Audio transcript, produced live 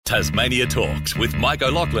Tasmania Talks with Mike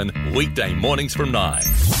O'Loughlin, weekday mornings from 9.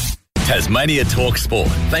 Tasmania Talks Sport,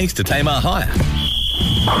 thanks to Tamar Hire.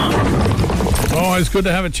 Always good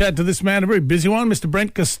to have a chat to this man, a very busy one, Mr.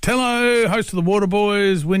 Brent Costello, host of the Water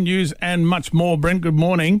Boys, Wind News and much more. Brent, good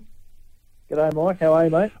morning. G'day, Mike. How are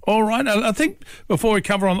you, mate? All right. I think before we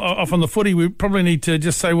cover off on the footy, we probably need to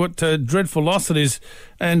just say what a dreadful loss it is.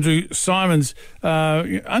 Andrew Symonds,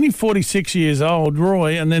 only 46 years old,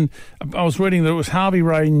 Roy, and then I was reading that it was Harvey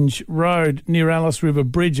Range Road near Alice River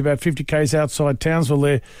Bridge, about 50 k's outside Townsville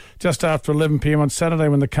there, just after 11 p.m. on Saturday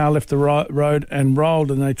when the car left the road and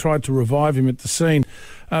rolled, and they tried to revive him at the scene.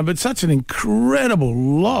 But such an incredible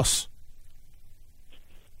loss.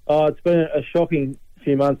 Oh, it's been a shocking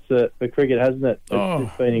few months for cricket, hasn't it?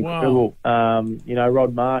 It's been incredible. Wow.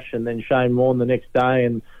 Rod Marsh and then Shane Warne the next day,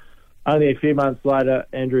 and only a few months later,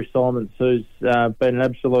 Andrew Symonds, who's been an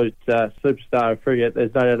absolute superstar of cricket.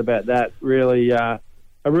 There's no doubt about that. Really, a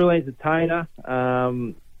real entertainer,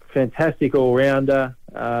 fantastic all rounder.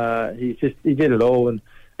 He did it all, and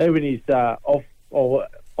even he's off or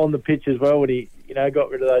on the pitch as well when he got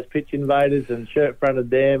rid of those pitch invaders and shirt fronted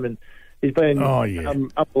them, and he's been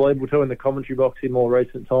unbelievable too in the commentary box in more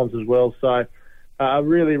recent times as well. So a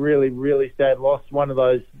really, really, really sad loss. One of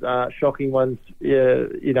those shocking ones,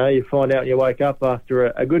 you find out when you wake up after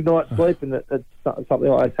a good night's sleep and that something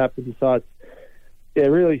like this happens. So it's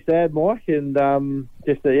really sad, Mike, and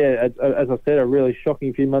as I said, a really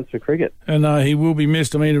shocking few months for cricket. And he will be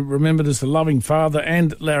missed. I mean, remembered as the loving father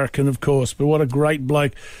and larrikin, of course, but what a great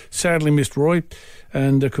bloke. Sadly missed, Roy.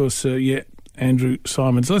 And, of course, Andrew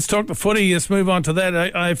Symonds. Let's talk the footy. Let's move on to that.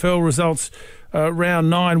 AFL results, round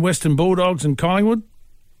 9, Western Bulldogs and Collingwood.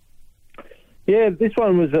 Yeah, this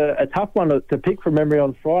one was a tough one to pick from memory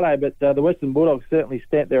on Friday, but the Western Bulldogs certainly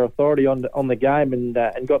stamped their authority on the game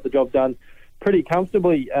and got the job done pretty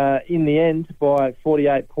comfortably in the end by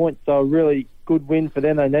 48 points. So a really good win for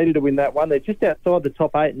them. They needed to win that one. They're just outside the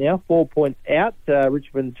top 8 now, 4 points out.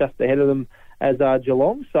 Richmond just ahead of them as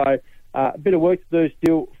Geelong. So a bit of work to do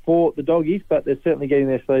still for the Doggies, but they're certainly getting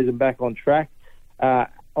their season back on track.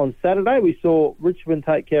 On Saturday, we saw Richmond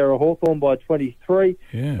take care of Hawthorn by 23.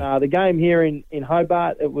 Yeah. The game here in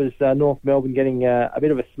Hobart, it was North Melbourne getting a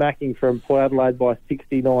bit of a smacking from Port Adelaide by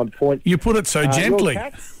 69 points. You put it so gently.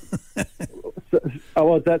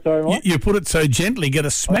 Was that, sorry, Mike? You put it so gently, get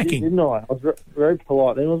a smacking. Didn't I? I was very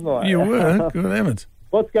polite then, wasn't I? You were. Good heavens.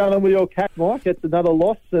 What's going on with your Cats, Mike? It's another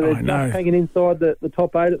loss. So they're just hanging inside the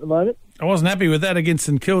top 8 at the moment. I wasn't happy with that against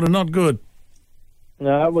St Kilda. Not good.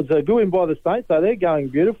 No, it was a good win by the Saints, so they're going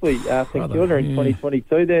beautifully. St Kilda in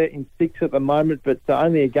 2022. They're in 6th at the moment, but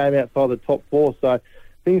only a game outside the top 4, so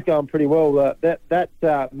things going pretty well.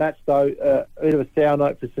 That match, though, a bit of a sour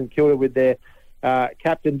note for St Kilda with their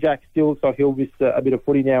captain, Jack Steele. Looks like he'll miss a bit of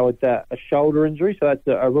footy now with a shoulder injury, so that's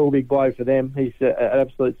a real big blow for them. He's an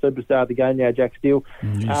absolute superstar of the game now, Jack Steele.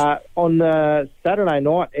 On Saturday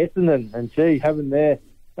night, Essendon, and having their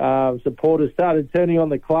supporters started turning on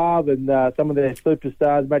the club and some of their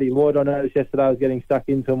superstars. Matty Lloyd, I noticed yesterday, was getting stuck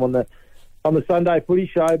into him on the Sunday footy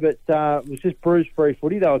show, but it was just bruise-free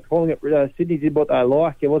footy. They were calling it. Sydney did what they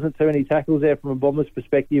like. There wasn't too many tackles there from a Bombers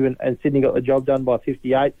perspective, and Sydney got the job done by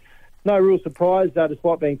 58. No real surprise,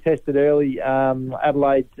 despite being tested early.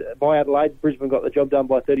 Adelaide, Brisbane got the job done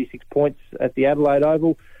by 36 points at the Adelaide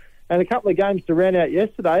Oval. And a couple of games to round out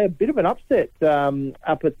yesterday, a bit of an upset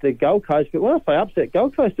up at the Gold Coast. But when I say upset,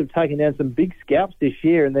 Gold Coast have taken down some big scalps this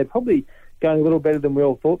year, and they're probably going a little better than we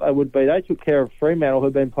all thought they would be. They took care of Fremantle,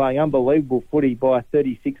 who've been playing unbelievable footy, by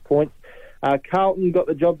 36 points. Carlton got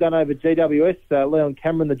the job done over GWS. Leon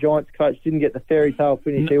Cameron, the Giants coach, didn't get the fairy tale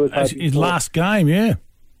finish he was hoping his for. last game, yeah.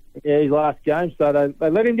 Yeah, his last game. So they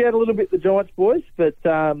let him down a little bit, the Giants boys. But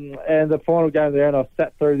and the final game of the round, I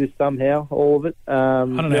sat through this somehow, all of it. I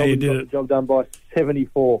don't know how you did it. The job done by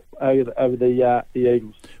 74 over the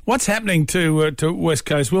Eagles. What's happening to West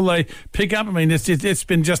Coast? Will they pick up? I mean, it's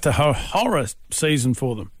been just a horror season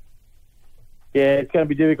for them. Yeah, it's going to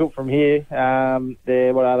be difficult from here.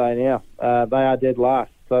 What are they now? They are dead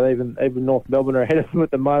last. So even North Melbourne are ahead of them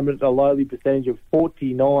at the moment, a lowly percentage of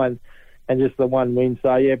 49. And just the one win.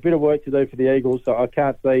 So, yeah, a bit of work to do for the Eagles. So I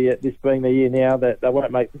can't see this being the year now that they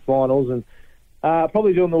won't make the finals. And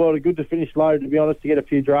probably doing the world of good to finish low, to be honest, to get a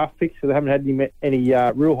few draft picks. So they haven't had any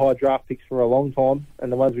real high draft picks for a long time. And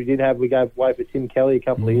the ones we did have, we gave away for Tim Kelly a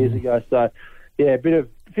couple of years ago. So, yeah,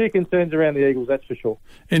 a few concerns around the Eagles, that's for sure.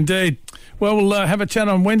 Indeed. Well, we'll have a chat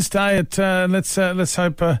on Wednesday. Let's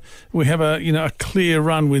hope we have a clear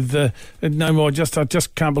run with no more. I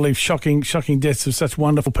just can't believe shocking deaths of such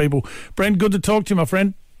wonderful people. Brent, good to talk to you, my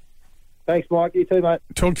friend. Thanks, Mike. You too, mate.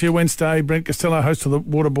 Talk to you Wednesday. Brent Costello, host of the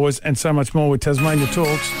Water Boys, and so much more with Tasmania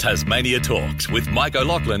Talks. Tasmania Talks with Mike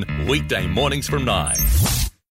O'Loughlin, weekday mornings from 9.